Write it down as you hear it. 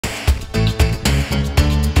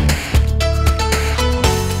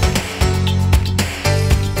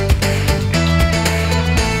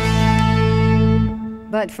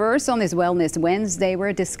But first, on this Wellness Wednesday,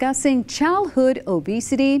 we're discussing childhood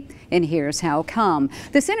obesity, and here's how come.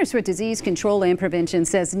 The Centers for Disease Control and Prevention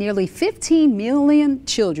says nearly 15 million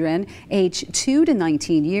children aged 2 to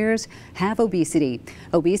 19 years have obesity.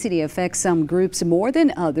 Obesity affects some groups more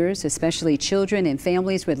than others, especially children and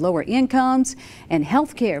families with lower incomes, and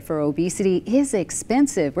health care for obesity is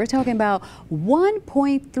expensive. We're talking about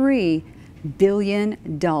 $1.3 billion.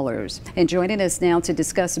 And joining us now to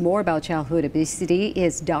discuss more about childhood obesity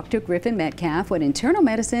is Dr. Griffin Metcalf with Internal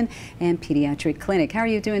Medicine and Pediatric Clinic. How are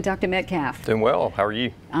you doing, Dr. Metcalf? Doing well. How are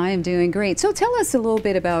you? I am doing great. So tell us a little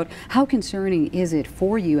bit about how concerning is it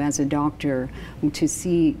for you as a doctor to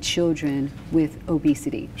see children with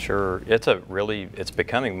obesity? Sure. It's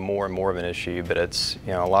becoming more and more of an issue, but it's,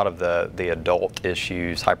 a lot of the adult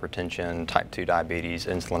issues, hypertension, type 2 diabetes,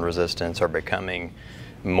 insulin resistance are becoming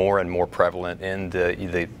more and more prevalent in the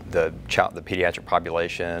pediatric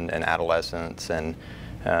population and adolescents, and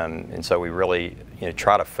so we really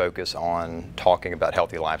try to focus on talking about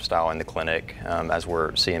healthy lifestyle in the clinic as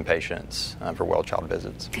we're seeing patients for well child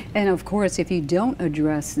visits. And of course, if you don't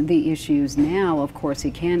address the issues now, of course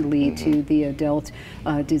it can lead to the adult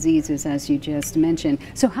diseases, as you just mentioned.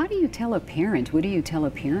 So how do you tell a parent? What do you tell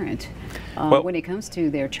a parent when it comes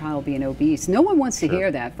to their child being obese? No one wants to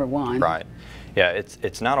hear that, for one. Right. Yeah,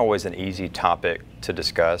 it's not always an easy topic to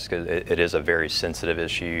discuss because it is a very sensitive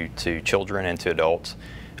issue to children and to adults.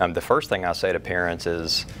 The first thing I say to parents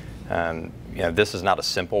is, this is not a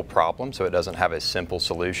simple problem, so it doesn't have a simple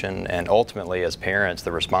solution. And ultimately, as parents,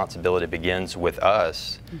 the responsibility begins with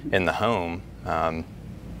us in the home,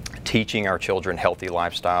 teaching our children healthy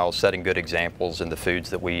lifestyles, setting good examples in the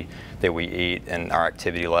foods that we eat and our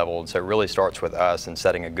activity level. And so it really starts with us and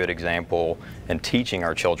setting a good example and teaching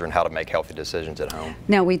our children how to make healthy decisions at home.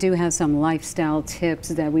 Now, we do have some lifestyle tips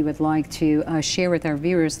that we would like to share with our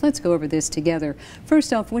viewers. Let's go over this together.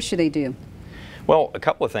 First off, what should they do? Well, a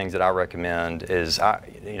couple of things that I recommend is,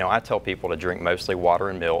 I tell people to drink mostly water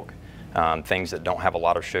and milk. Things that don't have a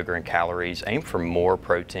lot of sugar and calories. Aim for more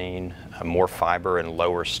protein, more fiber, and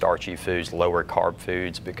lower starchy foods, lower carb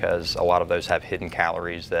foods, because a lot of those have hidden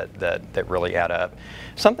calories that really add up.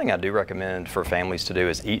 Something I do recommend for families to do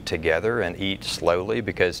is eat together and eat slowly,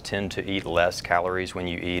 because tend to eat less calories when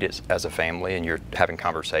you eat as a family and you're having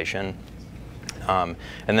conversation. And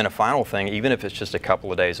then a final thing, even if it's just a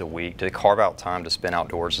couple of days a week, to carve out time to spend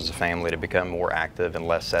outdoors as a family, to become more active and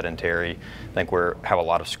less sedentary. I think we have a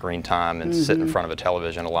lot of screen time and sit in front of a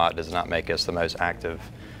television a lot does not make us the most active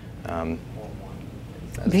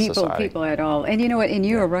people at all. And you know what, and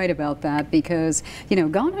you are right about that, because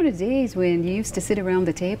gone are the days when you used to sit around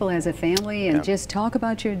the table as a family and just talk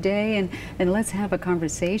about your day and let's have a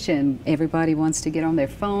conversation. Everybody wants to get on their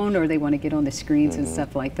phone, or they want to get on the screens and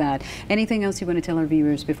stuff like that. Anything else you want to tell our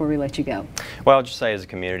viewers before we let you go? Well, I'll just say, as a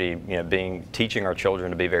community, teaching our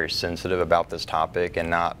children to be very sensitive about this topic and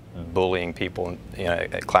not bullying people,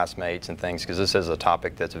 classmates and things, because this is a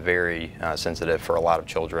topic that's very sensitive for a lot of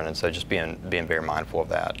children, and so just being very mindful of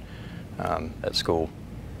that at school.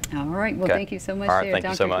 All right. Well, thank you so much,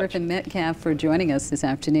 Dr. Griffin Metcalf, for joining us this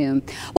afternoon.